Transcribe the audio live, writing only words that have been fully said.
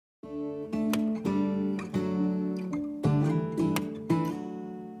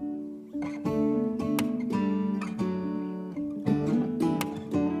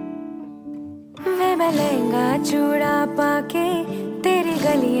लहंगा चूड़ा पाके तेरी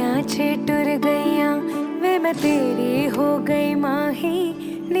गलियां छिटुर गईयां वे मैं तेरी हो गई माही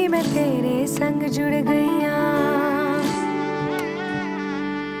नी मैं तेरे संग जुड़ गईयां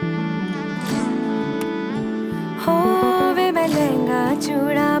हो वे मैं लहंगा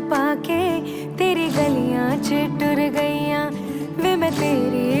चूड़ा पाके तेरी गलियां छिटुर गईयां वे मैं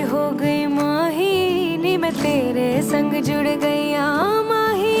तेरी हो गई माही नी मैं तेरे संग जुड़ गईयां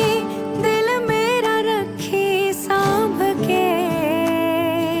माही दिल मेरा रखी सांभ के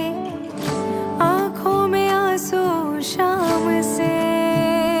आंखों में आंसू शाम से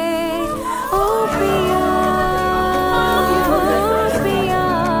ओ पिया पिया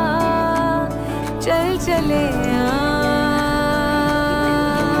चल चले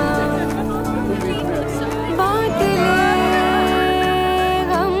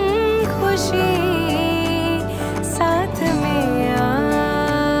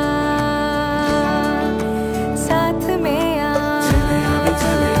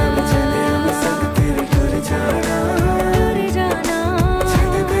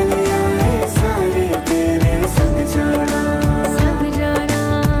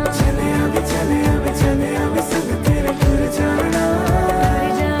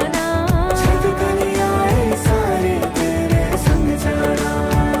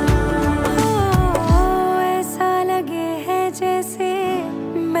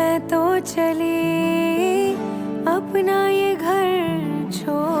अपना ये घर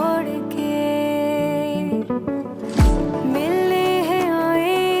छोड़ के मिलने हैं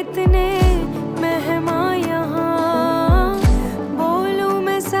आए इतने मेहमान यहाँ बोलूं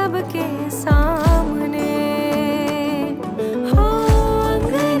मैं सबके सामने हो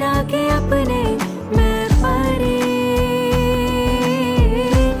अंगना के अपने मैं परी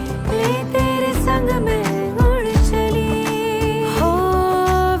ले तेरे संग में उड़ चली हो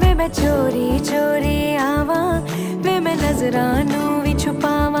वे मैं चोरी चोरी आवा मैं नजरानू भी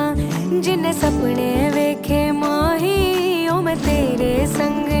छुपावा जिन्ने सपने वेखे माही ओ मैं तेरे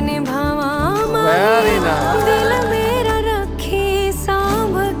संग निभावा माही दिल मेरा रखी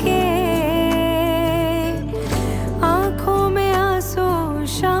सांभ के आंखों में आंसू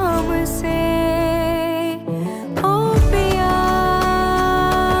शाम से ओ पिया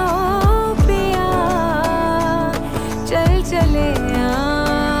चल चले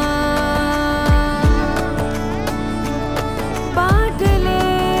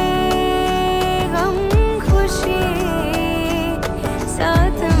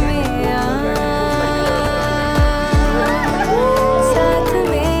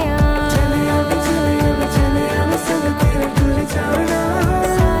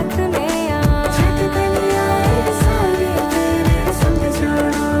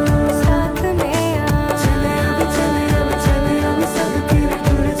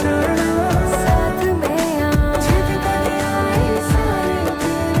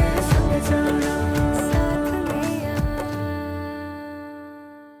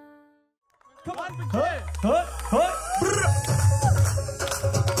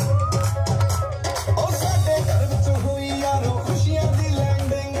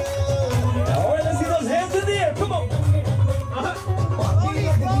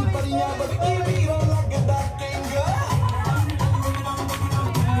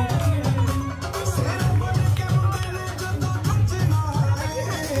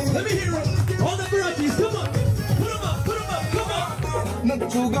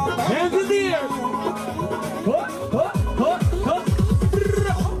Hands in the air.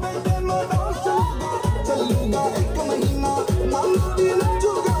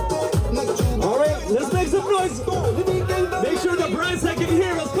 All right, let's make some noise. Make sure the bride side can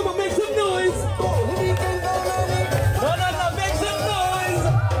hear us. Come on, make some noise. No, make some noise.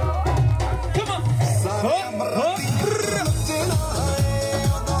 Come on.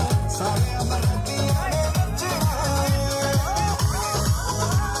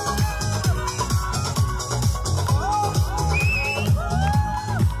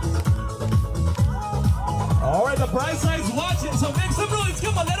 All right, the bride side's watching, so make some noise.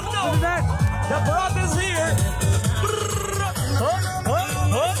 Come on, let them know that the bride is here.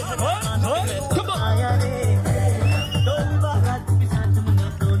 Come on.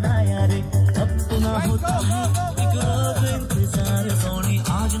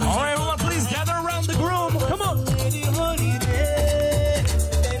 All right, everyone, please gather around the groom. Come on.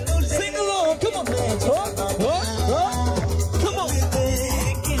 Sing along. Come on. Come on.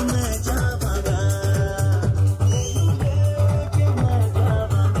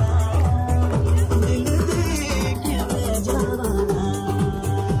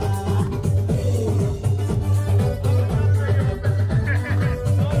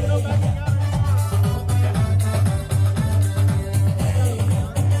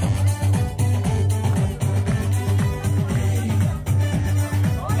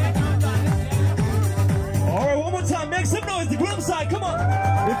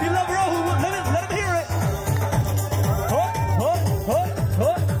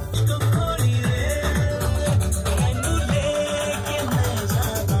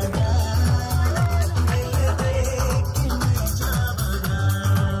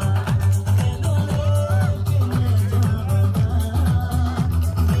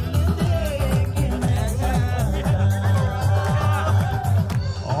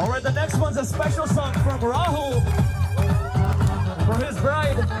 Rahul for his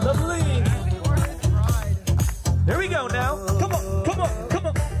bride, Loveleen. Here we go now. Come on, come on, come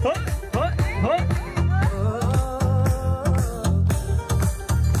on. Huh, huh, huh.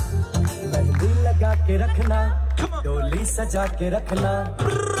 Mehndi लगा के रखना, Come on. डोली सजा के रखना.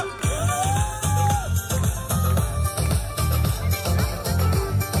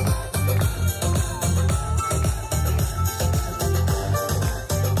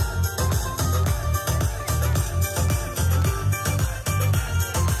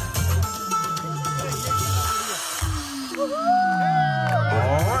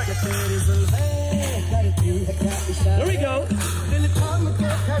 Here we go.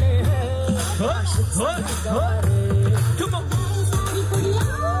 Huh, huh, huh. Come on.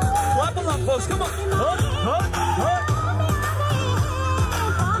 Clap along, folks. Come on. Huh, huh, huh.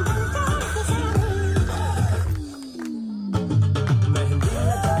 Mehndi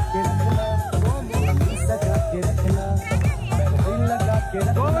लगा के रखना, डोली सजा के रखना. मेहंदी लगा के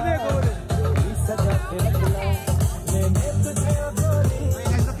रखना, डोली सजा के रखना. मैंने तुझे बोली,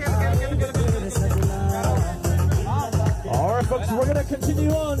 तेरे सजना. All right, folks, we're going to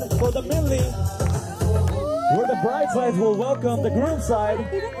continue on for the medley, where the bride sides will welcome the groom side.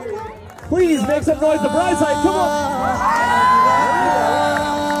 Please make some noise, the bride side, come on.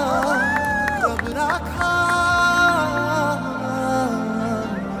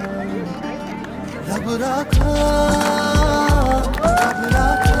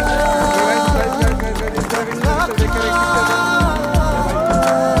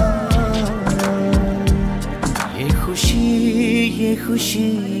 ये खुशी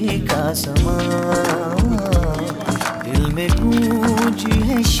का समा, दिल में गूंजी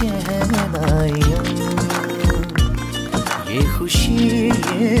है शहनाइयाँ. ये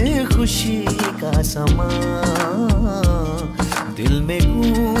खुशी का समा, दिल में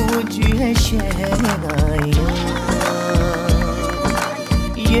गूंजी है शहनाइयाँ.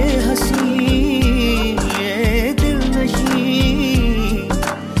 ये हंसी ये दिल नशी,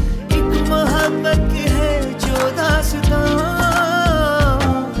 एक मोहब्बत है जो दास्तां.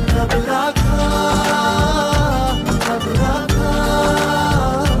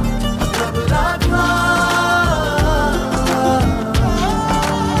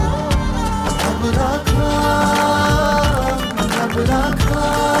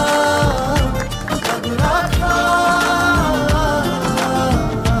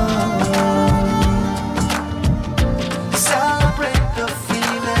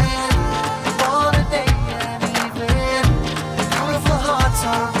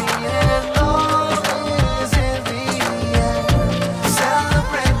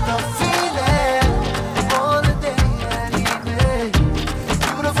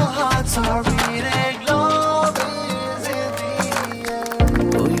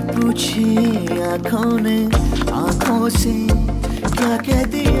 आँखों से क्या कह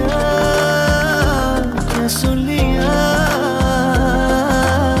दिया, क्या सुन लिया.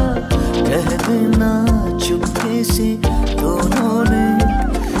 कह देना चुपके से दोनों ने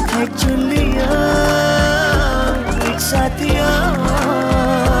है चुन लिया एक साथिया.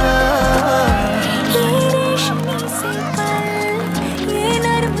 ये रेशमी से पल, ये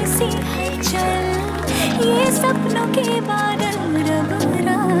नर्म सी हलचल, ये सपनों के बादल रब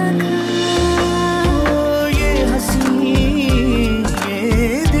राखा.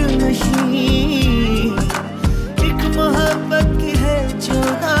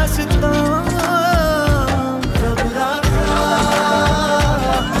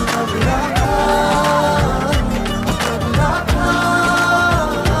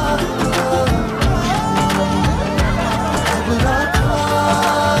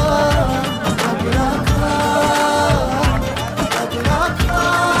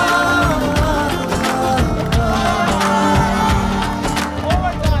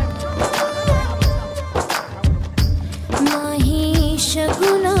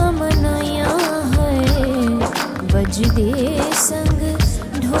 बजदे संग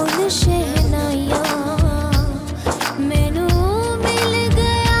ढोल शहनाइयाँ, मैनू मिल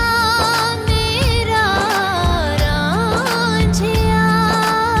गया मेरा रांझिया.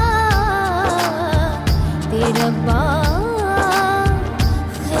 तेरा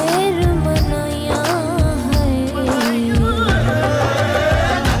खैर मनाया है.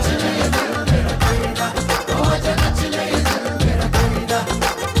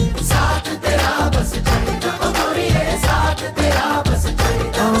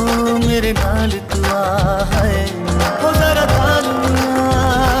 मेरे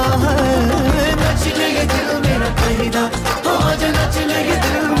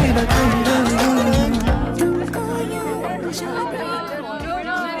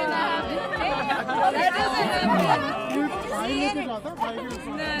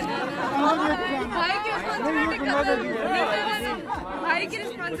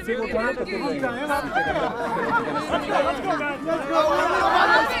रस्सी को उठाओ तो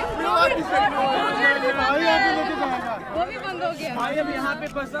वो भी बंद हो गया। भाई अब यहाँ पे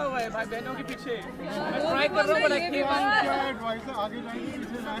फंसा हुआ है भाई बहनों के पीछे। मैं ट्राई कर रहा हूँ बट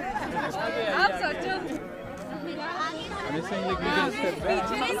आप सोचो हमेशा ये पीछे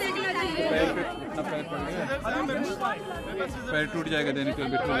नहीं देखना चाहिए। पैर टूट जाएगा देने के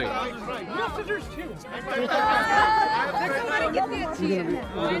बिल्कुल कितनी अच्छी है।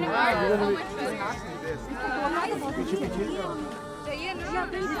 चाहिए ना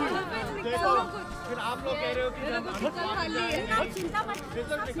फिर आप लोग कह रहे हो कि खाली है।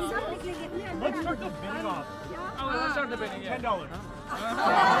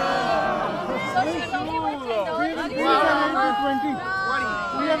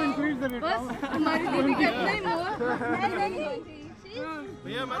 बस हमारी दीदी का इतना ही मोह।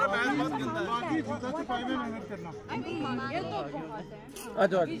 भैया हमारा मैच बहुत गंदा है। मेहनत करना। ये तो बहुत है।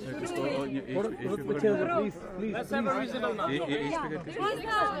 अच्छा पीछे हो जाओ प्लीज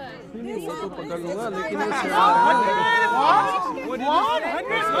प्लीज वो तो पकड़ लूंगा लेकिन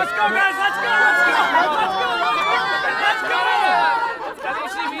Let's go guys, let's go. As you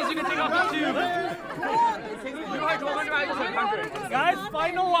see, means you can take off the two. Guys,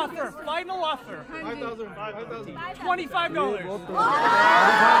 final offer. $25.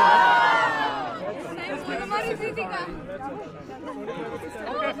 हमारी दीदी का।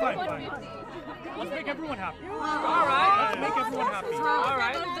 Okay, fine. Let's make everyone happy. All right. Let's make everyone happy. All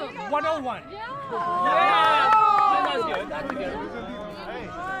right. 101. Yeah. That's good. That's good.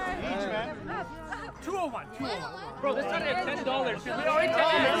 Each man. 201. Bro, this started at $10. We already $10.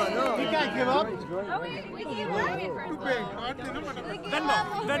 You can't give up.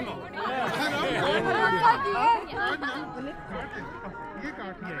 Venmo.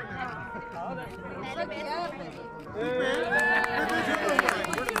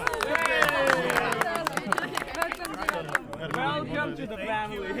 Welcome to the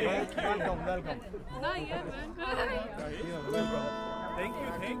family. Welcome. Thank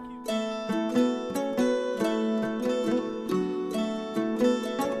you.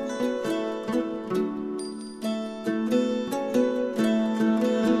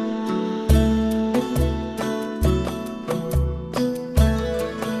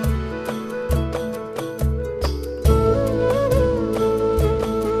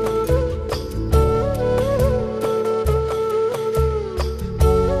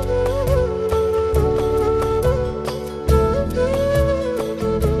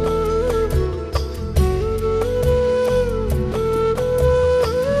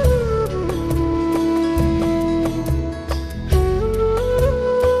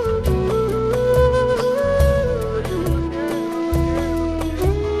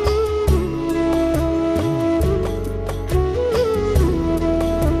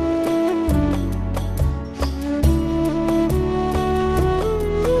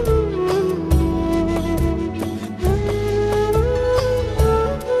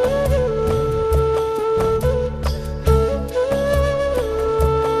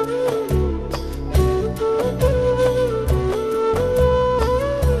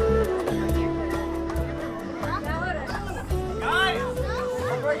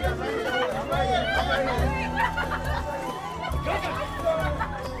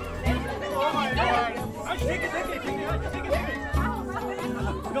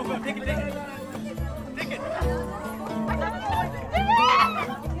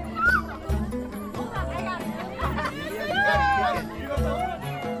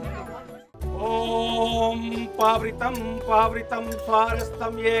 पावृतं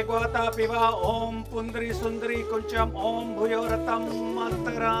स्वारस्तं ये गोता पिवा ओम पुंदरी सुंदरी कुंचम ओम भूयोरतं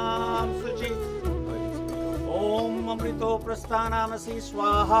मंतराम शुचि ओम अमृतो प्रस्थानामसि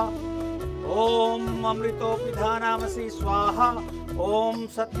स्वाहा ओम अमृतो पिधानामसि स्वाहा ओम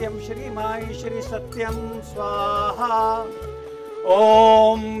सत्यं श्रीमाई श्री सत्यं स्वाहा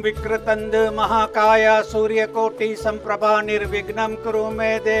ओम विक्रतंद महाकाय सूर्यकोटि संप्रभा निर्विघ्नं कुरु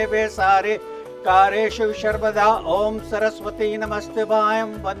मे देवे सारे कारेषु सर्वदा ओम सरस्वती नमस्तुभ्यां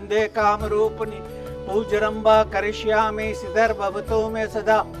वंदे कामरूपिणी पूजरंबा करिष्यामि सिद्धर्भवतु मे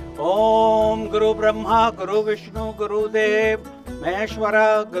सदा ओम गुरु ब्रह्मा गुरु विष्णु गुरुदेव महेश्वर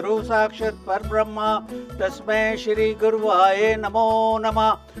गुरु साक्षात् परब्रह्म तस्मै श्री गुरुवाय नमो नमः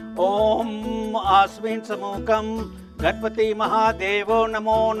ओम अस्मिन् सम्मुखं गणपति महादेवो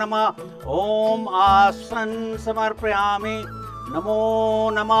नमो नमः ओम आसन समर्पयामि नमो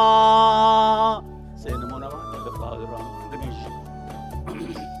नमः से नमो नमः in the Father and Ganesh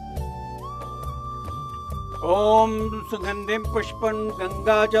ओम सुगंधिम पुष्पं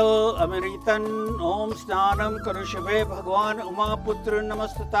गंगाजल अमृतन ओम स्नानं करुषभे भगवान उमापुत्र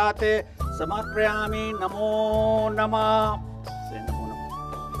नमस्तुताते समर्पयामि नमो नमः।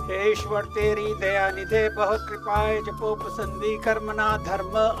 हे ईश्वर तेरी दया निधे बहुत कृपाए जपोपसंधि कर्मणा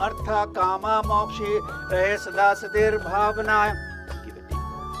धर्म अर्थ कामा मोक्षे रहे सदा सदैव भावनाएं।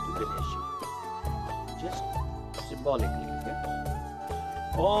 Just symbolically.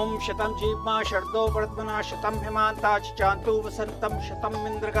 ओम शतम जीवमा शरदो वर्धमना शतम हिमांता चांतु वसंतम शतम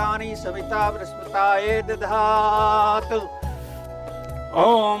इंद्रगानी सविता बृहस्पताये दधातु।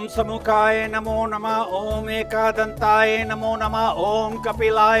 ओम समुखाय नमो नमः। ओम एकादंताय नमो नमः। ओम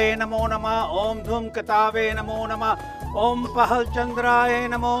कपिलाय नमो नमः। ओम धूमकेतावे नमो नमः। ओम पहल चंद्राय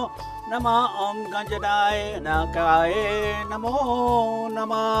नमो नमः। ओम गंजनाय नाकाय नमो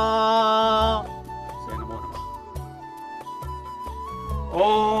नमः।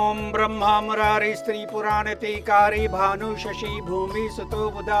 ओम ब्रह्मा मुरारी स्त्री पुराण तीकारी भानु शशि भूमि सुतो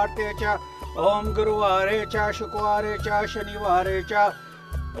बुधार्ते च ओम गुरुवारे च शुक्रवारे च शनिवारे च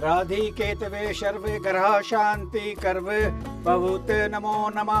राधि केतवे शर्वे ग्रह शांति कर्वे भवते नमो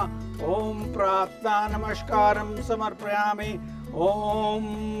नमः। ओम प्रार्थना नमस्कारं समर्पयामि। ओम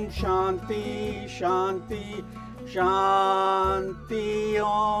शांति शांति शांति।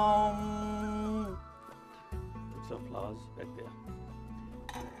 ओम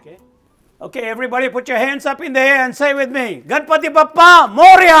Okay, everybody put your hands up in the air and say with me, Ganpati Bappa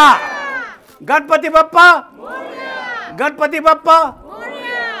Moria! Ganpati Bappa Moria! Ganpati Bappa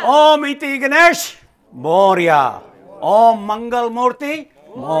Moria! Om Iti Ganesh Moria! Om Mangal Murti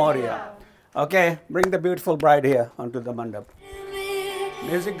Moria! Okay, bring the beautiful bride here onto the mandap.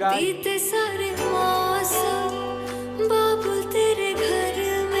 Music guy.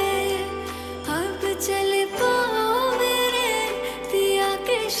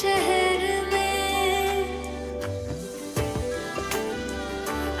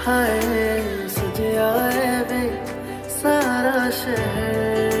 हाय सजिया वे सारा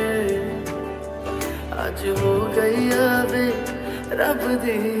शहर आज हो गई वे रब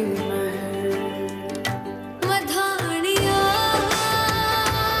दी मधानिया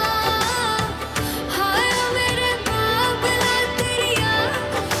हाय मेरे बाबला तेरिया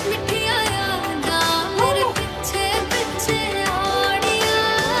मिठिया यादा मेरे पीछे पीछे आड़िया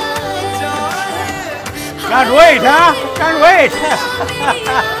Can't wait, huh? Can't wait.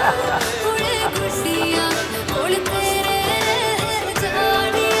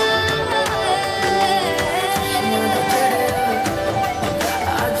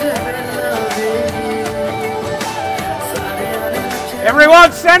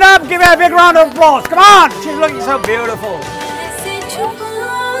 Everyone stand up, give her a big round of applause. Come on, she's looking so beautiful.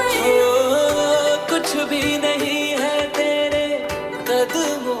 कुछ भी नहीं है तेरे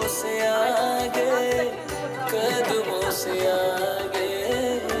कदमों से आगे कदमों से आगे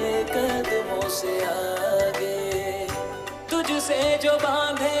कदमों से आगे तुझसे जो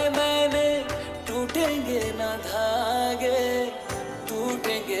बांधे मैंने टूटेंगे ना धागे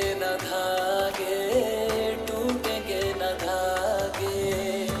टूटेंगे ना धागे टूटेंगे ना धागे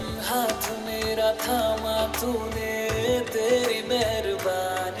हाथ मेरा थामा तूने तेरी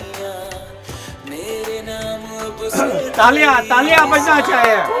मेहरबानियां मेरे नाम अब तालियां तालियां बजना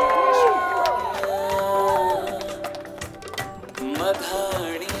चाहिए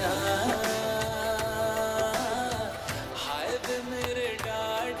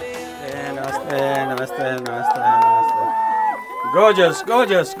Namaste, namaste, namaste. Gorgeous,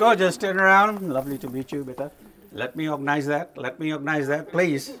 gorgeous, gorgeous. Turn around. Lovely to meet you, beta. Let me organize that. Let me organize that.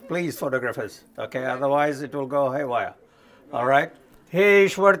 Please, please, photographers. Okay, otherwise it will go haywire. All right. हे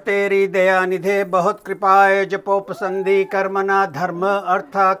ईश्वर तेरी दया निधे बहुत कृपाए जपोपसंधि कर्मणा धर्म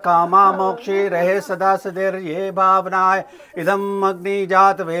अर्थ कामा मोक्षे रहे सदा सदैव ये भावनाएं इदम अग्नि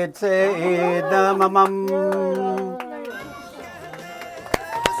जात वेद से इदममम।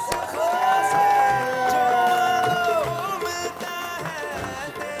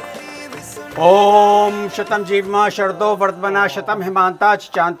 ओम शतम जीवमा शरदो वर्धमना शतम हिमांता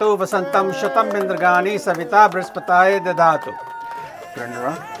चांतो वसंतम शतम इंद्रगानी Savita बृहस्पताये दधातु। Turn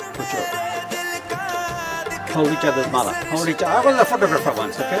around. Put your hold each other's mala. Hold each other. I was a photographer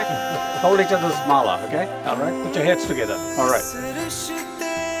once, okay? Hold each other's mala, okay? All right. Put your heads together. All right.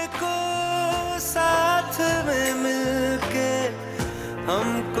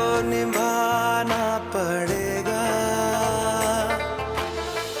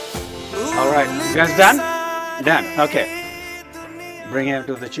 All right. You guys done? Done. Okay. Bring her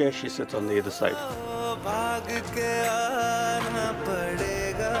to the chair. She sits on the other side.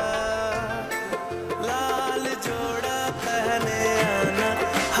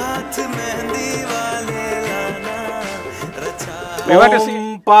 हाथ मेहंदी वाले We want to see.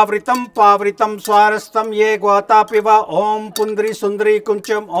 Om pavritam pavritam swarastam ye gwata piva. Om pundri sundri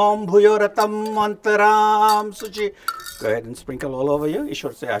kuncham. Om bhuyoratam antaram suchi. Go ahead and sprinkle all over you.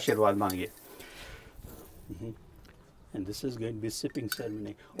 Ishwar se ashirwad mangiye. And this is going to be sipping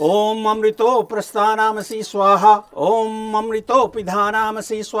ceremony. Om amrito prasthanamasi swaha. Om amrito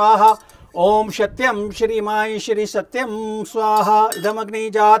pidhanamasi swaha. Om Shatyam Shri Mai Shri Satyam Swaha Idam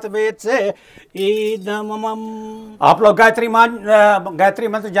Agni Jat Ved से idamam. आप लोग गायत्री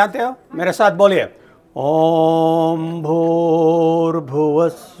मंत्र जानते हो? मेरे साथ बोलिए. ओम भूर्भुवः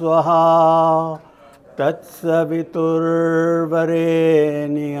स्वः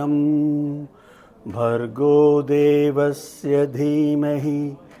तत्सवितुर्वरेण्यं भर्गो देवस्य धीमहि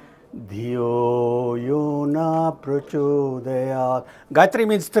धियो यो न प्रचोदयात्. Gayatri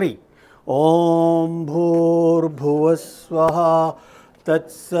means 3. Om Bhurbhuvah Swaha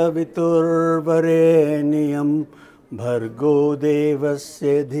Tatsavituर्वरेण्यं Bhargo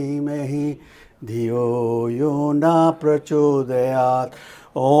Devasya Dhimahi Dhiyo Yo Na Prachodayat.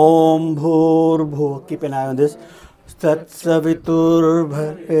 Om Bhurbhuvah, keep an eye on this,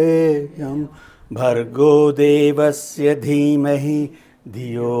 Tatsavituर्वरेण्यं Bhargo Devasya Dhimahi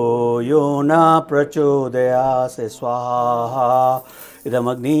Dhiyo Yo Na Prachodayat. Swaha Idam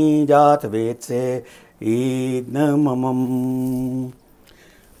Agni Jat Vetse Idnamamam.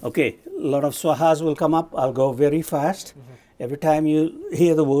 Okay, a lot of swahas will come up. I'll go very fast. Every time you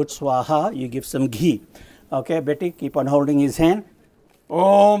hear the word swaha, you give some ghee. Okay, Betty, keep on holding his hand.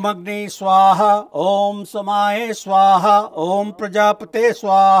 Om Agni Swaha, Om Samaye Swaha, Om Prajapate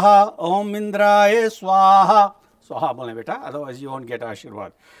Swaha, Om Indraye Swaha. Swaha bolne beta, otherwise you won't get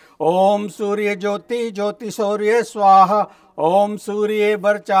Ashirwad. Om Surya Jyoti, Jyoti Surya Swaha. Om Surya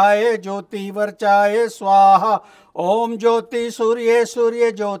Varchaye, Jyoti Varchaye Swaha. Om Jyoti Surya,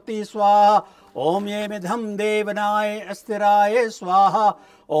 Surya Jyoti Swaha. Om Yemidham Devanaye Astiraye Swaha.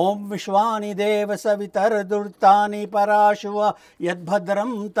 Om Vishwani Deva Savitar Durtani Parashuva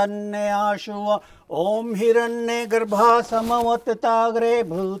Yadbhadram Tanne Ashuva. Om Hiranye Garbha Samavatagre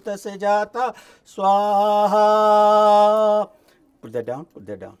Bhuta Sejata Swaha. Put that down, put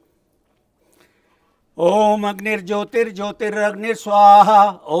that down. Om Agnir Jyotir Jyotir Agnir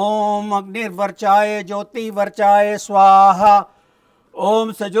Swaha. Om Agnir Varchaye Jyoti Varchaye Swaha.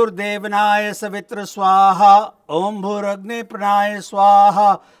 Om Sajur Devanaye Savitra Swaha. Om Bhuragni Pranaye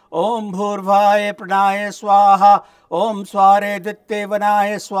Swaha. Om Bhurvaye Pranaye Swaha. Om Sware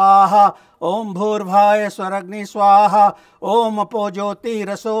Dittevanaye Swaha. Om Bhurvaye Swaragni Swaha. Om Apo Jyoti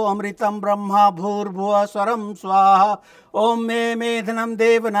Raso Amritam Brahma Bhurbhuva Swaram Swaha. Om Me Medhanam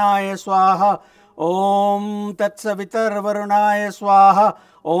Devanaye Swaha. Om Tatsavitar Varunaye Swaha.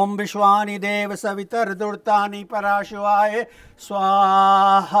 Om Vishwani Deva Savitar Durtani Parashuvaye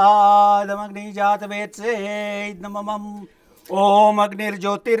Swaha. Damagni Jat Vetse Namamam. Om Agnir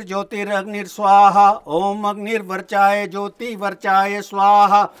Jyotir Jyotir Agnir Swaha. Om Agnir Varchaye Jyoti Varchaye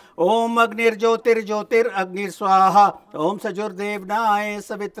Swaha. Om Agnir Jyotir Jyotir Agnir Swaha. Om Sajur Devnaye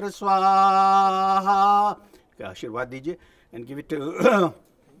Savitra Swaha. Ashirwad dije and give it to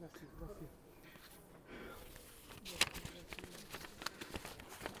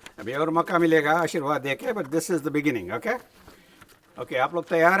अभी और मौका मिलेगा आशीर्वाद देके, but this is the beginning. Okay, okay, आप लोग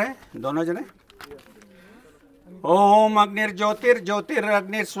तैयार हैं दोनों जने? ओम अग्निर ज्योतिर ज्योतिर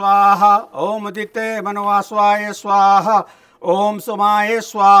अग्निर स्वाहा. ओम उदिते मनवास्वाय स्वाहा. ओम सोमाय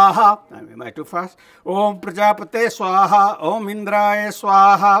स्वाहा. Am I too fast? ओम प्रजापते स्वाहा. ओम इंद्राय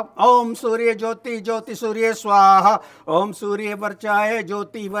स्वाहा. ओम सूर्य ज्योति ज्योति सूर्य स्वाहा. ओम सूर्य वर्चाय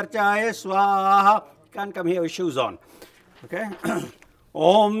ज्योति वर्चाय स्वाहा. Can't come here with shoes on. Okay.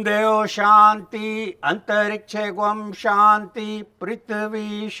 Om Deo Shanti Antarikshe Gwam Shanti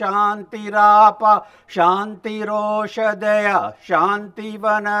Prithvi Shanti Rapa Shanti Roshadaya Shanti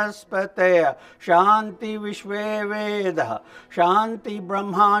Vanaspateya Shanti Vishve Veda Shanti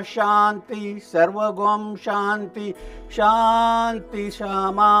Brahma Shanti Sarvagwam Shanti Shanti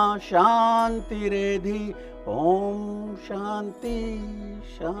Shama Shanti Redhi. Om Shanti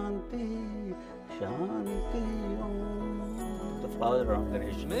Shanti Shanti Om. Around the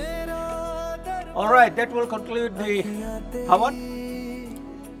nation. All right, that will conclude the Havan.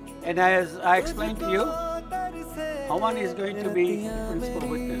 And as I explained to you, Havan is going to be the principal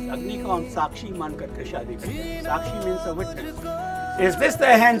witness. Agni ko hum Sakshi man karke shaadi karte. Sakshi means a witness. Is this the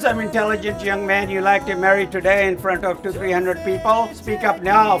handsome, intelligent young man you like to marry today in front of 200-300 people? Speak up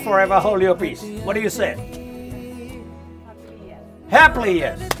now or forever hold your peace. What do you say? Happily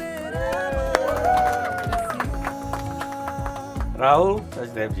yes. Rahul,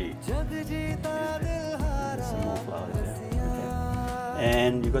 Sajdev some more flowers there. Okay.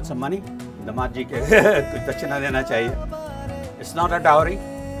 And you got some money? Damad ji ke kuch dachina dena chahiye. It's not a dowry.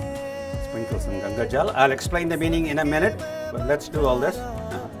 Sprinkle some Ganga Jal. I'll explain the meaning in a minute, but let's do all this.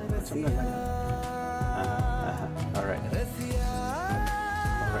 Put some Ganga Jal. All right.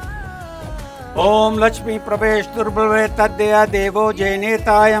 Om Lakshmi Pravesh Durbhave Tadya Devo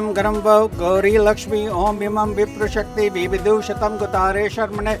Jainetayam Garambo Gauri Lakshmi Om Imam Vipra Shakti Vividu Shatam Gutare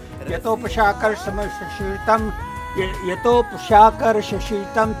Sharmane Yato Pashakar Samashitam Yato Pashakar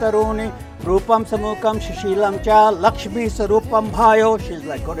Shashitam Taruni Rupam Samukam Shashilam Cha Lakshmi Sarupam Bhayo. She's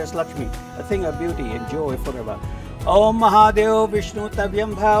like Goddess Lakshmi, a thing of beauty and joy forever. Om Mahadev Vishnu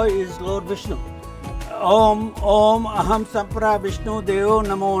Tavyam Bhav is Lord Vishnu. Om Aham Sampra Vishnu Deo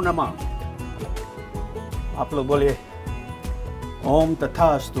Namo Namah. आप लोग बोलिए ओम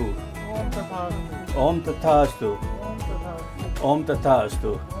तथास्तु ओम तथास्तु ओम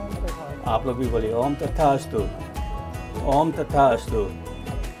तथास्तु आप लोग भी बोलिए ओम तथास्तु ओम तथास्तु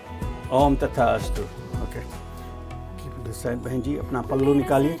ओम तथास्तु ओके कीप दिस साइड बहन जी अपना पल्लू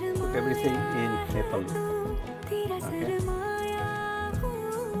निकालिए put everything in A pallu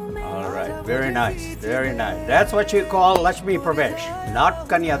alright very nice that's what you call Lakshmi प्रवेश नॉट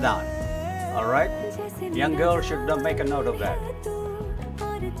कन्यादान alright Young girls should not make a note of that.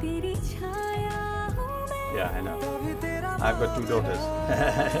 Yeah, I know. I've got 2 daughters.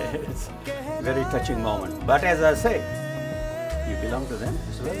 It's a very touching moment. But as I say, you belong to them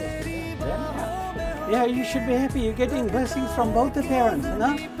as well as to them. Yeah, you should be happy. You're getting blessings from both the parents, you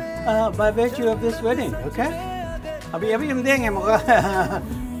know, by virtue of this wedding. Okay? अभी हम देंगे मौका.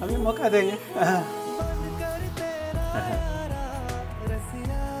 अभी मौका देंगे.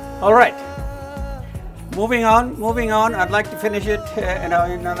 All right. Moving on. I'd like to finish it in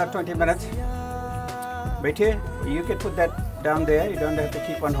another 20 minutes. Wait here. You can put that down there. You don't have to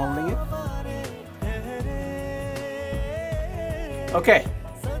keep on holding it. Okay.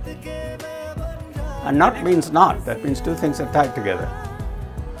 And not means not. That means 2 things are tied together.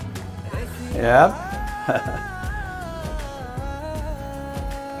 Yeah.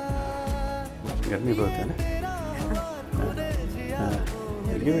 Get me both, huh?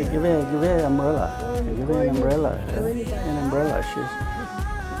 Give her an umbrella. Give her an umbrella. An umbrella.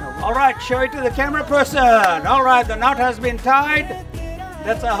 All right, show it to the camera person. All right, the knot has been tied.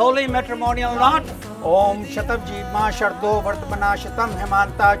 That's a holy matrimonial knot. Om Shatam Jima Shardo Vartamana Shatam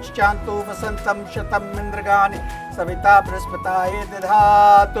Hemanta Chantu Vasantam Shatam Mindragani Savita Brispataye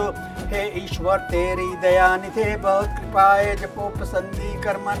Didhatu. He Ishwar Teri Dayanithe Bahut Kripaye Japo Pasandi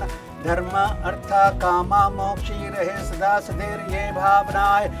Karmana Dharma Artha Kama Mokshi Rahe Sada Sadher Ye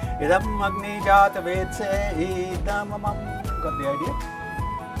Bhavanaye Idam Agni Jat Ved Se Idamam. Got the idea?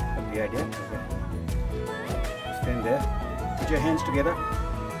 Okay. Stand there. Put your hands together.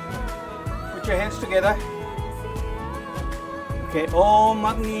 Okay. Om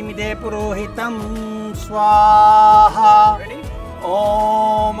Agni Mide Purohitam Swaha. Ready?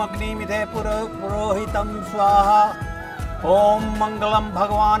 Om Agni Mide Purohitam Swaha. Om Mangalam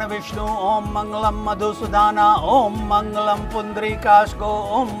Bhagwan Vishnu. Om Mangalam Madhusudana. Om Mangalam Pundrikashko.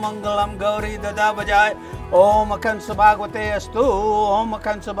 Om Mangalam Gauri Dada Vajay. Om Akansa Bhagavate Astu. Om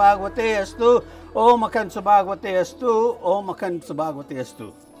Akansa Bhagavate Astu. Om Akansa Bhagavate Astu. Om Akansa Bhagavate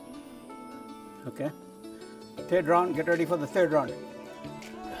Astu. Okay. 3rd round. Get ready for the 3rd round.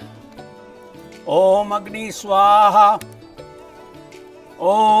 Om Agni Swaha.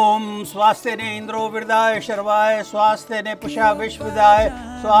 Om Swastene Indro Virdaye Sharvaye Swastene Pusha Vishvidaye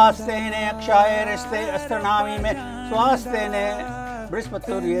Swastene Akshaye Riste Astranami Me Swastene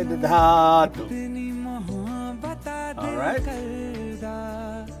Brispaturiye Didhatu. Alright.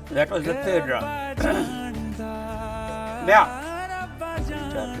 That was the 3rd round. Now.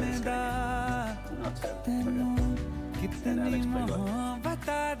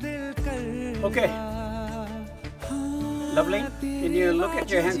 Okay. Loveleen, can you look at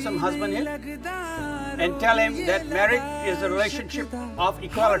your handsome husband here and tell him that marriage is a relationship of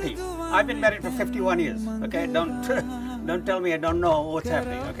equality. I've been married for 51 years. Okay, don't tell me I don't know what's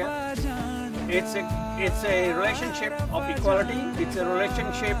happening. Okay, it's a relationship of equality. It's a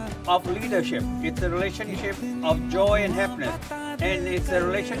relationship of leadership. It's a relationship of joy and happiness, and it's a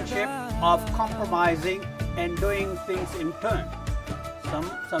relationship of compromising and doing things in turn.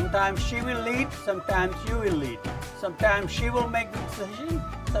 Sometimes she will lead, sometimes you will lead. Sometimes she will make the decision,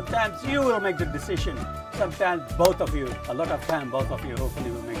 sometimes you will make the decision. Sometimes both of you, a lot of time both of you hopefully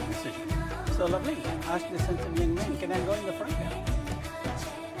will make the decision. So lovely, ask this handsome young man, can I go in the front?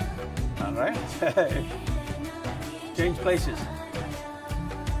 All right. Change places.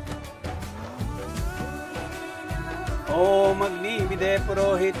 Om Agni Vide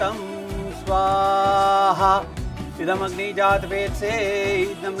Purohitam Swaha. idam agni jat ved se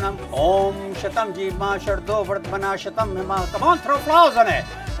idam nam om shatam jeevma shardo vardhmana shatam hima. Come on, throw flowers on it.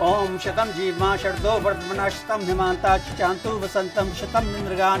 Om shatam jeevma shardo vardhmana shatam himanta chantu vasantam shatam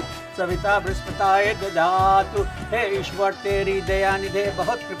indrgan savita brispataye dadatu. Hey Ishwar teri daya nidhe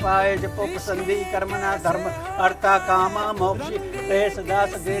bahut kripaye japo pasandi karmana dharma artha kama mokshi te sada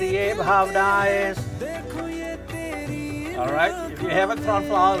sadiriye bhavnaye. All right, if you haven't thrown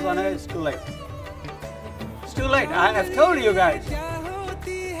flowers on it, it's too late. It's too late. I have told you guys.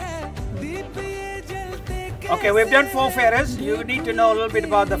 Okay, we've done 4 fairies. You need to know a little bit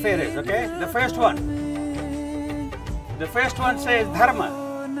about the fairies, okay? The first one says dharma.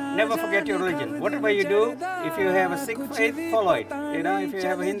 Never forget your religion. Whatever you do, if you have a Sikh faith, follow it. You know, if you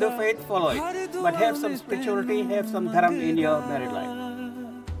have a Hindu faith, follow it. But have some spirituality, have some dharma in your married life.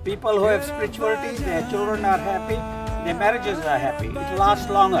 People who have spirituality, their children are happy, their marriages are happy. It lasts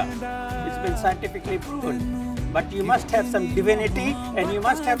longer. It's been scientifically proven. But you must have some divinity and you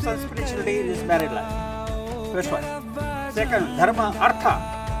must have some spirituality in this married life. First one. Second, dharma, artha.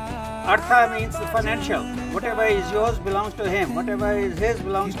 Artha means the financial. Whatever is yours belongs to him. Whatever is his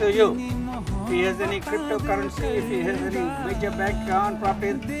belongs to you. If he has any cryptocurrency, if he has any major bank account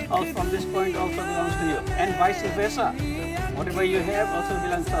property, also from this point also belongs to you. And vice versa. Whatever you have also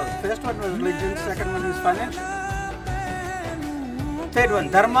belongs to us. First one was religion, second one is financial. Third one,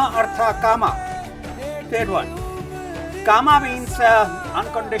 dharma, artha, kama. Third one. Kama means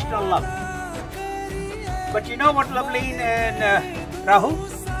unconditional love. But you know what, Loveleen and Rahul?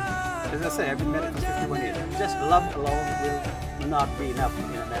 As I say, I've been married for 51 years. Just love alone will not be enough in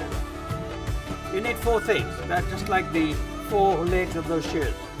a marriage. You need 4 things. That's just like the 4 legs of those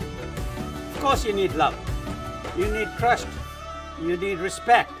shoes. Of course you need love. You need trust. You need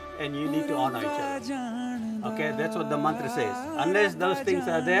respect. And you need to honor each other. Okay, that's what the mantra says. Unless those things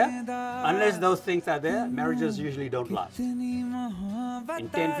are there, marriages usually don't last. In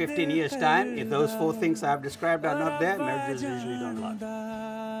 10, 15 years time, if those 4 things I've described are not there, marriages usually don't last.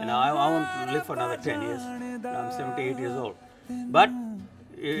 You know, I won't live for another 10 years. I'm 78 years old. But,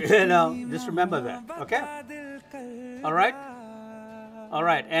 you know, just remember that, okay? All right? All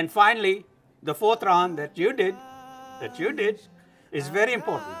right, and finally, the 4th round that you did, is very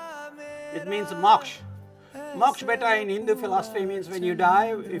important. It means moksha. Moksha beta in Hindu philosophy means when you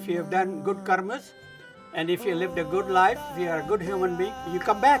die, if you have done good karmas, and if you lived a good life, if you are a good human being, you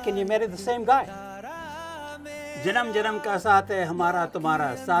come back and you marry the same guy. Janam janam ka saath hai hamara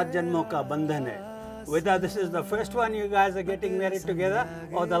tumhara, 7 janmon ka bandhan hai. Whether this is the first one you guys are getting married together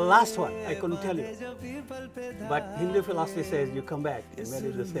or the last one, I couldn't tell you. But Hindu philosophy says you come back and marry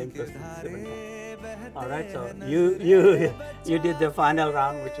the same person 7 times. All right, so you did the final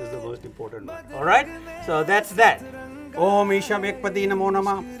round, which is the most important one. All right, so that's that. Om Isham Ekpadi Namo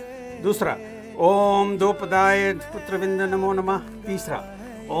Namah. Dusra. Om Dopadaye Putravinda Namo Namah. Tisra.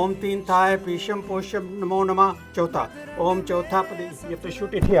 Om Teen Thai Pisham Posham Namo Namah. Chauta. Om Chautha Padi. You have to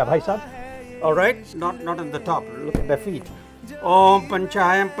shoot it here, bhai sahab. All right, not on the top. Look at the feet. Om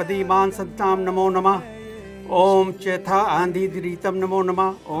Panchayam Padi Man Santam Namo Namah. Om Chetha Andhi Diritam Namo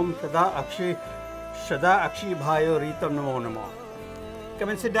Namah. Om Sada Akshi Bhayo Ritam Namo Namo. Come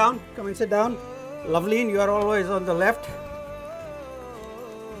and sit down. Come and sit down. Loveleen, you are always on the left.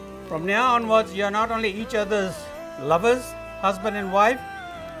 From now onwards, you are not only each other's lovers, husband and wife.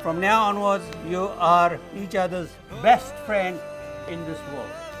 From now onwards, you are each other's best friend in this world.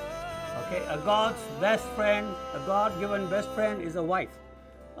 Okay, a God's best friend, a God-given best friend is a wife.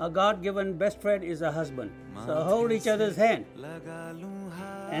 A God-given best friend is a husband. So hold each other's hand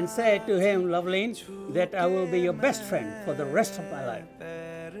and say to him, Loveleen, that I will be your best friend for the rest of my life.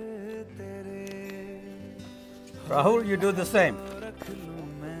 Rahul, you do the same.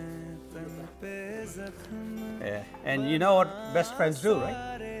 Yeah. And you know what best friends do,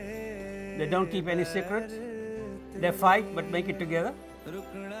 right? They don't keep any secrets. They fight but make it together.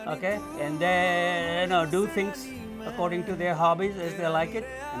 Okay? And they do things according to their hobbies as they like it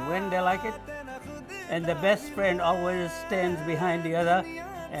and when they like it. And the best friend always stands behind the other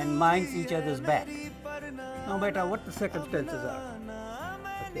and minds each other's back. No matter what the circumstances are.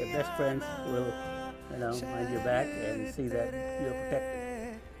 Okay, best friends will mind your back and see that you're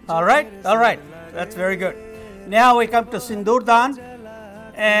protected. All right, that's very good. Now we come to Sindur Dan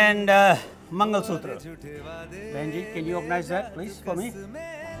and Mangal Sutra. Benji, can you organize that please for me?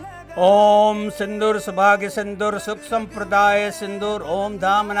 Om Sindur Sabhagya Sindur Sukh Sampradaya Sindur Om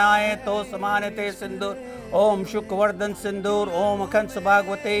Dhamanaye To Samanate Sindur Om Shukvardhan Sindur Om Akhand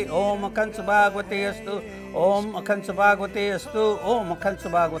Sabhagwate Om Akhand Sabhagwate Astu Om Akhand Sabhagwate Astu Om Akhand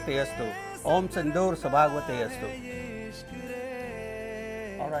Sabhagwate Astu Om Sindur Sabhagwate Astu.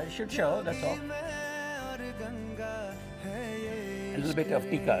 Alright, it should show, that's all. A little bit of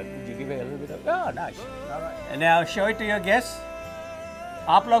tika. Did you give it a little bit of? Oh, nice. All right. And now show it to your guests.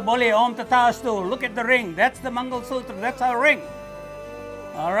 आप लोग बोलिए Om Tathastu. Look at the ring. That's the Mangal Sutra. That's our ring.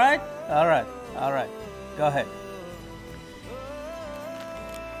 All right. All right. All right. Go ahead.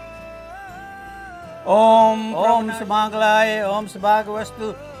 Om Samangalaye, Om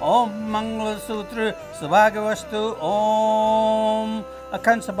Sabhagavastu, Om Mangala Sutra, Sabhagavastu, Om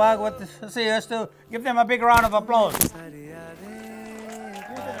Akhand Sabhagavastu. Give them a big round of applause.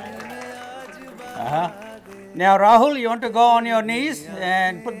 Now, Rahul, you want to go on your knees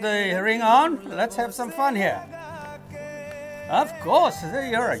and put the ring on? Let's have some fun here. Of course,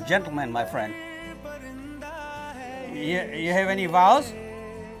 you're a gentleman, my friend. You have any vows?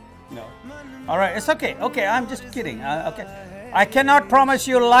 No. All right, it's okay. Okay, I'm just kidding. Okay. I cannot promise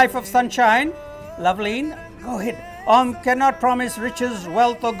you a life of sunshine, Loveleen. Go ahead. Cannot promise riches,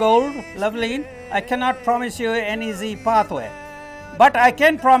 wealth or gold, Loveleen. I cannot promise you an easy pathway. But I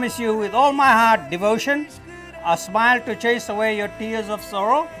can promise you with all my heart devotion, a smile to chase away your tears of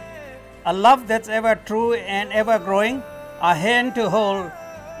sorrow, a love that's ever true and ever growing, a hand to hold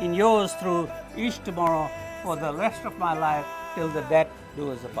in yours through each tomorrow for the rest of my life till the death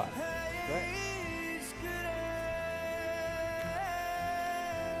do us apart.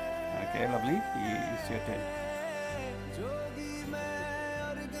 Okay, lovely. It's your turn.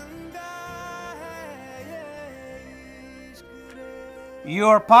 You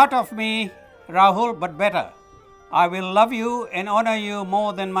are part of me, Rahul, but better. I will love you and honor you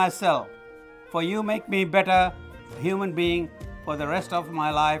more than myself, for you make me better human being for the rest of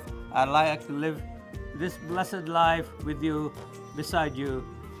my life. I'd like to live this blessed life with you, beside you,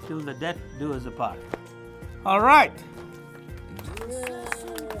 till the death do us apart. All right.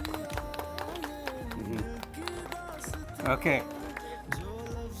 Okay.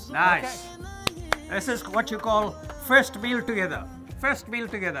 Nice. This is what you call first meal together. First meal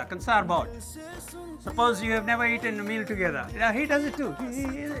together. Kansar board. Suppose you have never eaten a meal together. Yeah, he does it too.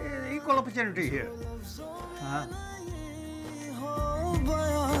 Equal opportunity here.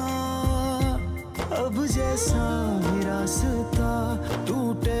 अब जैसा भी रास्ता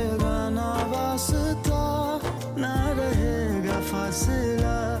टूटेगा ना वास्ता ना रहेगा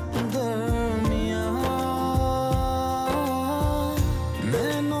फासला दरमिया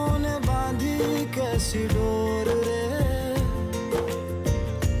नैनों ने बांधी कैसी डोर रे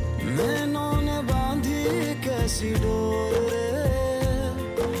नैनों ने बांधी कैसी डोर रे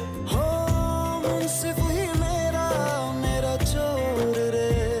हो मुंसिफ ही मेरा चोर रे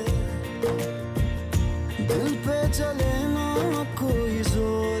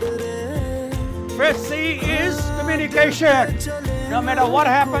First C is communication. No matter what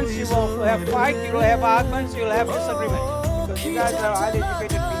happens, you will have fight, you will have arguments, you will have disagreement. Because you guys are highly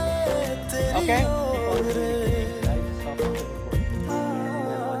educated people. Okay? You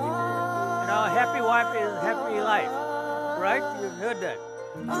know, happy wife is happy life. Right? You've heard that.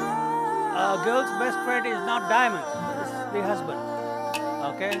 A girl's best friend is not diamonds, it's the husband.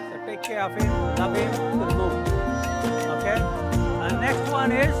 Okay? So take care of him, love him to the moon. Okay? And next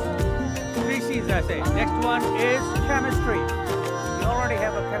one is 3 C's, I say. Next one is chemistry. You already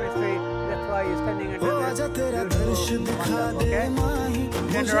have a chemistry. That's why you're standing under this. Okay?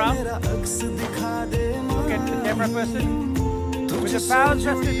 Stand around. Look at the camera person. With the power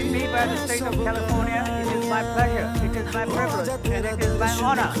vested in me by the state of California, it is my pleasure, it is my privilege, and it is my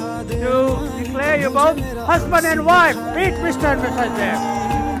honor to declare you both husband and wife. Meet Mr. and Mrs. there.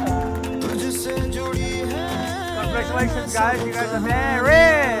 Congratulations, guys. You guys are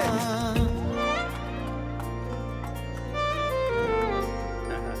married.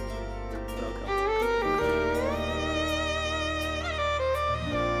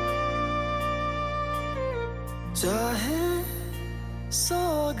 चाहे सौ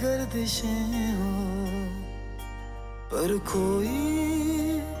गर्दिशें हो पर कोई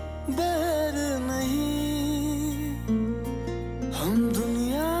बैर नहीं हम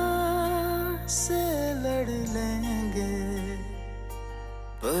दुनिया से लड़ लेंगे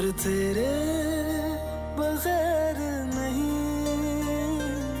पर तेरे बगैर नहीं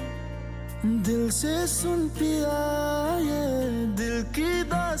दिल से सुन पिया ये दिल की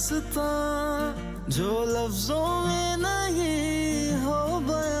दास्तां जो लफ्जों में नहीं हो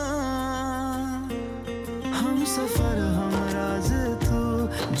बयां हम सफर हम राज तू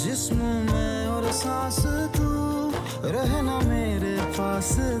जिस्म में और सांस तू रहना मेरे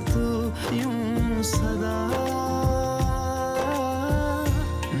पास तू यूं सदा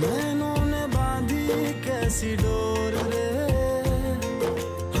नैनों ने बांधी कैसी डोर रे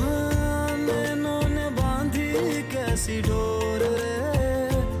हाँ नैनों ने बांधी कैसी डोर रे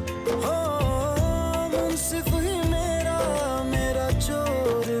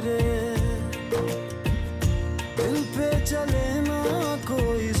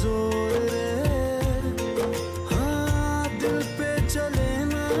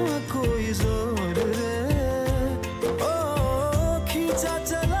कोई जोर रे ओ खींचा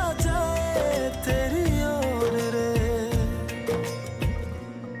चला जाए तेरी ओर रे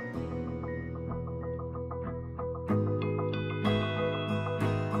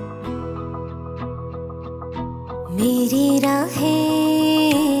मेरी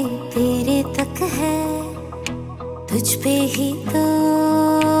राहें तेरे तक है तुझ पे ही तो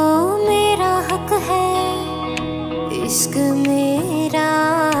मेरा हक है इश्क मेरा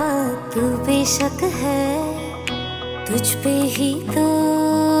तू बेशक है तुझ पे ही तो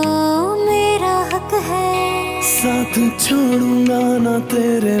मेरा हक है साथ छोड़ूंगा ना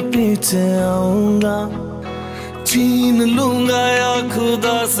तेरे पीछे आऊंगा छीन लूंगा या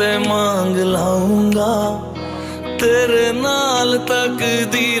खुदा से मांग लाऊंगा तेरे नाल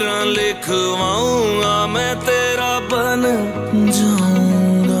तकदीरां लिखवाऊंगा मैं तेरा बन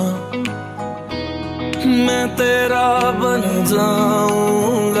जाऊंगा मैं तेरा बन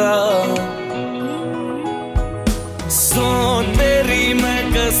जाऊंगा सो तेरी मैं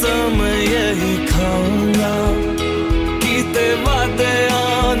कसम यही खाऊंगा कीते वादे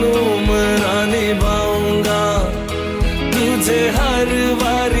आनू मरा निभाऊंगा तुझे हर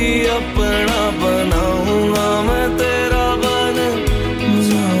बारी अपना बनाऊंगा मैं तेरा बन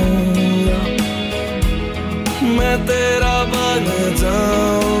जाऊंगा मैं तेरा बन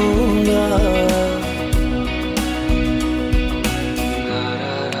जाऊंगा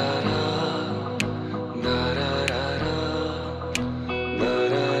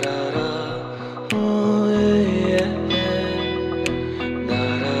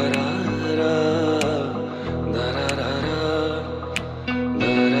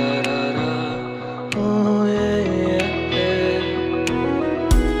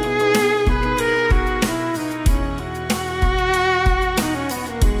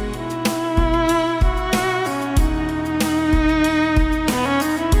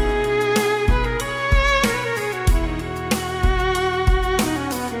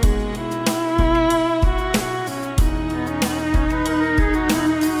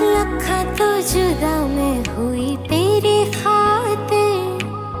जुदा मैं हुई तेरे खातिर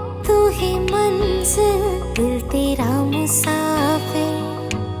तू ही मंजिल दिल तेरा मुसाफिर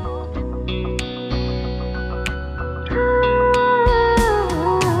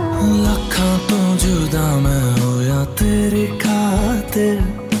लखां तो जुदा मैं होया तेरी खातिर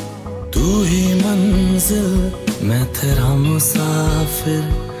तू ही मंजिल मैं तेरा मुसाफिर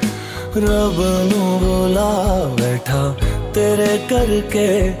रब नू बोला बैठा तेरे करके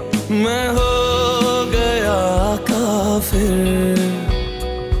मैं हो गया काफिर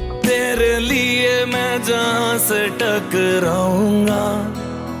तेरे लिए मैं जहां से टकराऊंगा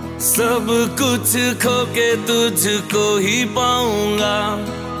सब कुछ खो के तुझको ही पाऊंगा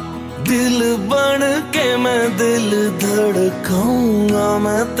दिल बन के मैं दिल धड़काऊंगा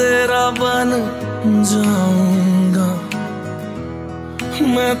मैं तेरा बन जाऊंगा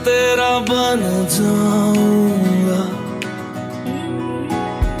मैं तेरा बन जाऊंगा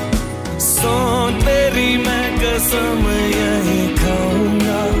सो तेरी मैं कसम यही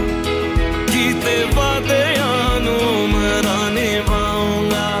खाऊंगा कीते वादे आनू मरा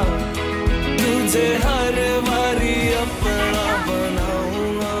निभाऊंगा तुझे हर बारी अपना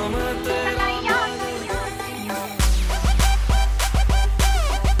बनाऊंगा मैं तेरा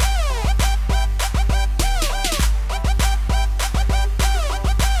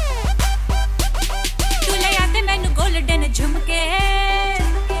तू ले आते मैनू गोल्डन झुमके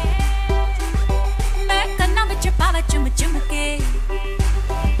चुम चुम के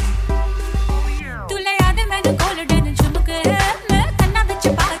तू ले याद मैनू गोल्डन झुमके मैं कन्ना विच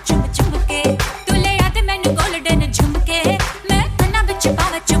पावा चुम चुम के तू ले याद मैनू गोल्डन झुमके मैं कन्ना विच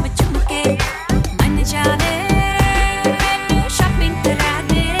पावा चुम चुम के मन जावे मैनू शॉपिंग करा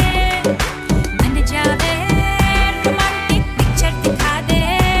दे मन जावे रोमांटिक पिक्चर दिखा दे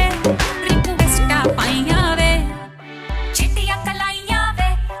रिक्वेस्टा पाइया वे चिट्टियां कलाइयां वे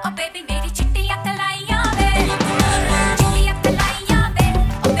ओ बेबी मेरी चिट्टियां कलाइयां वे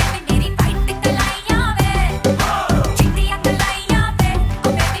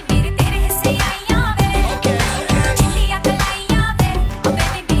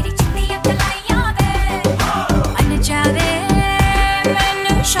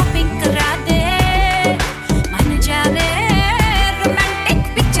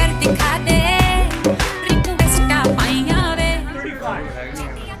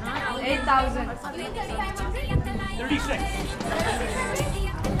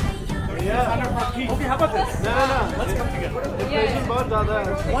Okay, how about this? No. Let's come together. Inflation बहुत ज़्यादा है.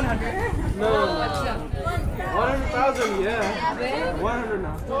 100. No. 100,000, yeah. 100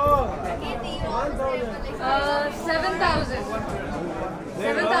 now. 1,000. 7,000.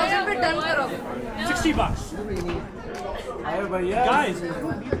 7,000 पे डन करो. $60. अरे भैया. Guys,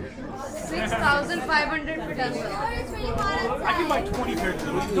 6,500 पे डन करो. I can buy 20 pairs of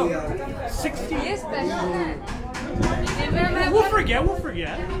those. No, 60. ये स्पेशल है. We'll forget.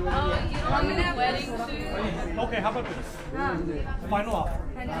 हमने wedding suit. Okay, how about this? Final offer.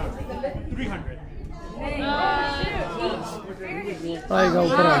 300. आएगा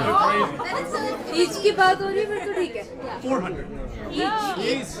ऊपर आएगा. Each की बात हो रही है फिर तो ठीक है. 400.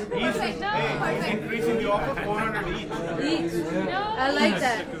 He's increasing the offer 400 each. Each. I like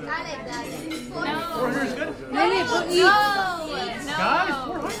that. 400 is good? नहीं for each. Guys,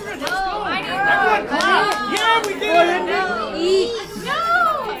 400. Let's go. Everyone clap. Yeah, we did it. Each.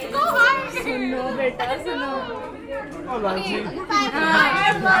 Go higher. सुनो बेटा सुनो.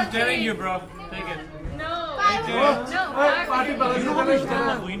 I'm telling you, bro. Take it. Party balance. You know how much that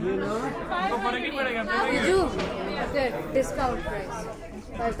Loveleen? Ju, okay, discount price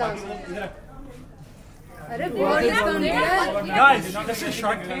 5,000. अरे बहुत discount है. Guys, this is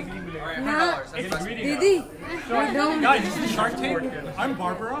Shark Tank. ना दीदी. Guys, this is Shark Tank. I'm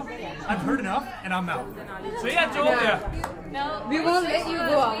Barbara. I've heard enough, and I'm out. So yeah, Joel, yeah. We won't let you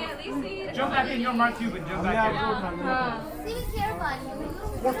go out. Jump back in your Mark Cuban. Jump back in.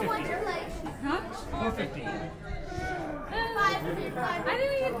 450. Huh? 450. I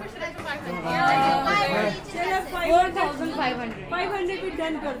didn't even push it up to 500. 4,500. 500 भी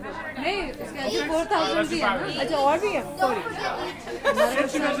done कर दो. नहीं इसके आगे 4,000 भी है ना. अच्छा और भी है. Sorry.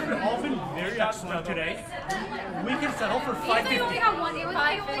 Since you guys have all been very excellent today, we can settle for 550. We only have one. It was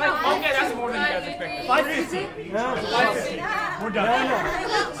 550. Okay, that's more than you guys expected. 550. 550. We're done.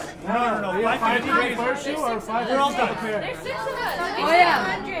 No. 550 First shoe or 500? We're all done. There's 6 of us. Oh yeah.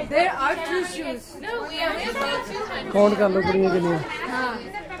 There are 2 shoes. No, we have 200. Count कर लो कुड़ियों के लिए. हाँ.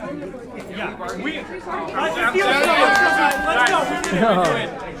 Yeah. 550. Let's go.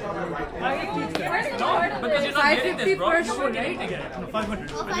 We did it. 550 per shoe, right? 500.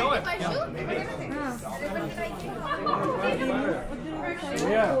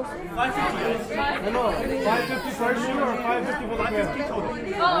 Yeah. 550. No, 550 first shoe or 550 for the pair? 550 total.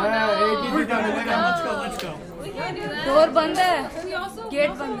 We're done. Let's go. We can't do that. Door बंद है. We also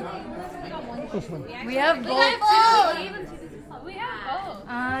Gate बंद. We have We both. have both. We have both.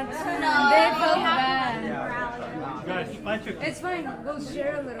 They felt bad. Guys, 550. It's fine. Go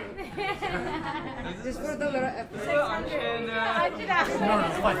share a little. Just for the little episode. No,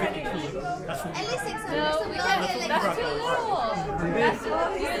 550. That's what No, we can't. That's too little. That's too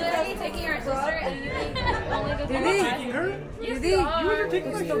little. You're literally taking our sister and you can only do Didi. taking her? Didi.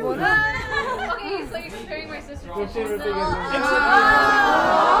 कुछ तो बोला. Okay, so you're comparing my sister to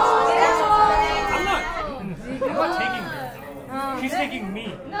I'm not taking her. She's taking me.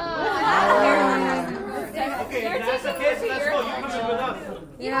 Okay, if that's the case, let's go. You come in with us.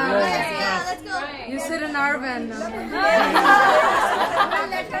 Yeah. let's go. You sit in our van now.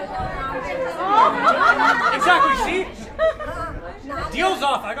 Exactly, see? Deal's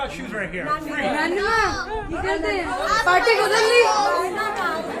off. I got shoes right here. Free. नानू निकल दे. Party बदल ली.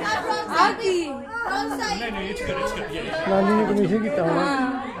 आती. No, it's good. Yeah. नानी ने commission की ताना.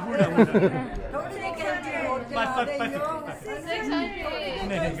 We're done. 550.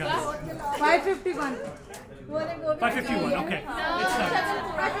 551. 551. Okay. It's done.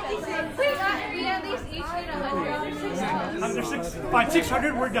 We at least each need $100. Under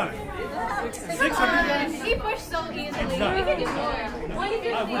 600. We're done. 600. He pushed so easily. It's done. We can do more.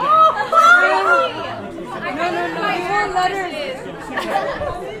 150. No. You won't let her.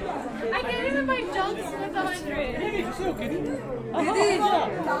 I can't even buy junks with 100. Didi.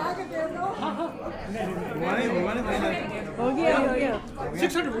 हो गया.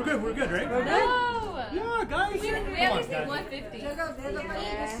 600. We're good, right? No. Yeah, guys. We at least need 150. 150.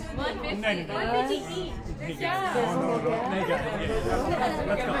 150 each. Yeah.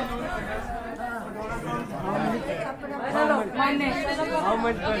 Let's go. चलो माने. How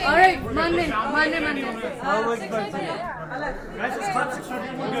much budget? All right, माने. How much budget? Guys, it's flat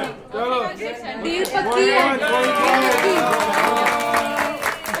 600. We're good. Deal पक्की है.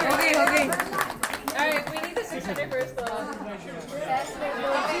 हो गई. Alright, we need the 600 first though.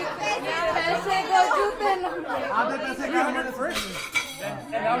 पैसे को जूते लो. आधे पैसे का 300 first.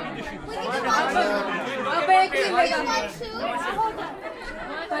 And now we need the shoes. अब एक ही लेगा.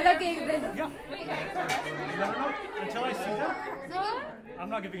 पहले cake they. Until I see them, I'm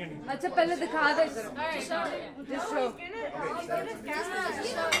not giving any. अच्छा पहले दिखा दे जरा. Alright, show. Just show.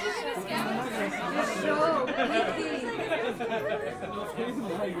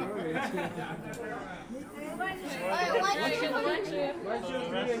 One shoe.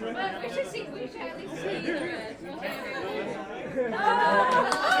 But we should at least see the rest. Okay.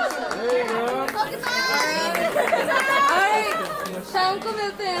 शाम को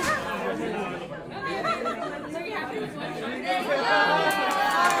मिलते हैं।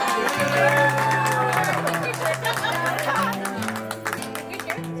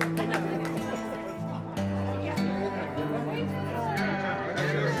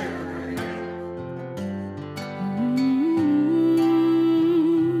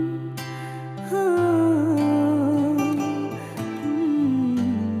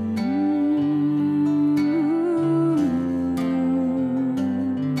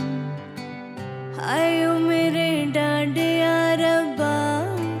 आयो मेरे डांडिया रब्बा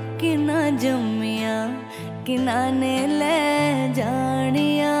किना जम्मिया किना ने ले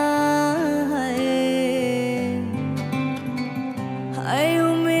जानिया आयो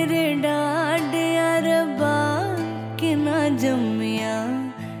मेरे डांडिया रब्बा किना जम्मिया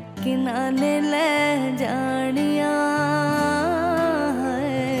किना ने ले जानिया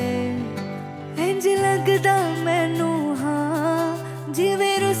इंज लगदा मैनू हाँ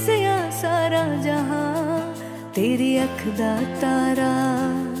जिवें रुसिया सारा जहां तेरी अख दा तारा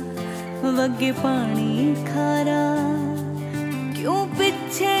वगे पानी खारा क्यों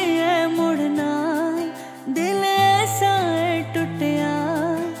पीछे है मुड़ना दिल ऐसा है टुटिया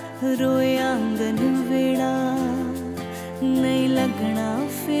रोए आंगन वेड़ा नहीं लगना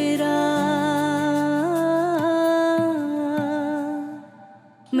फेरा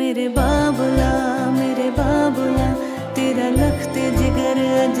मेरे बाबुला तेरा लखते जिगर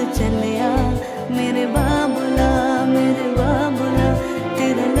अज चलिया मेरे बाबुला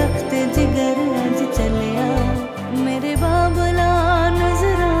तेरा लखते जिगर अज चलिया मेरे बाबुला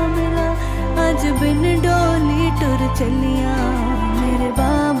नजरा मिला अज बिन डोली टुर चलिया मेरे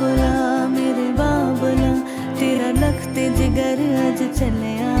बाबुला तेरा लखते जिगर अज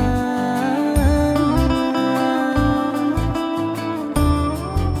चलिया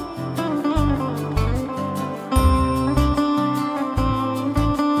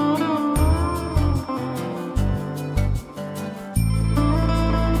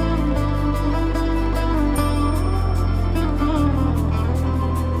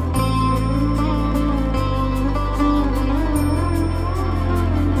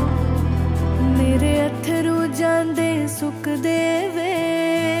सुकदे वे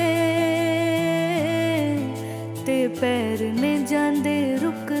ते पैर ने जांदे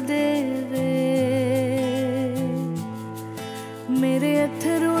रुकदे वे मेरे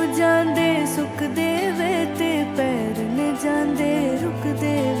अथरू जांदे सुकदे वे ते पैर ने जांदे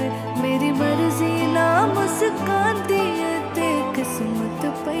रुकदे वे मेरी मर्जी ना मुस्कांदी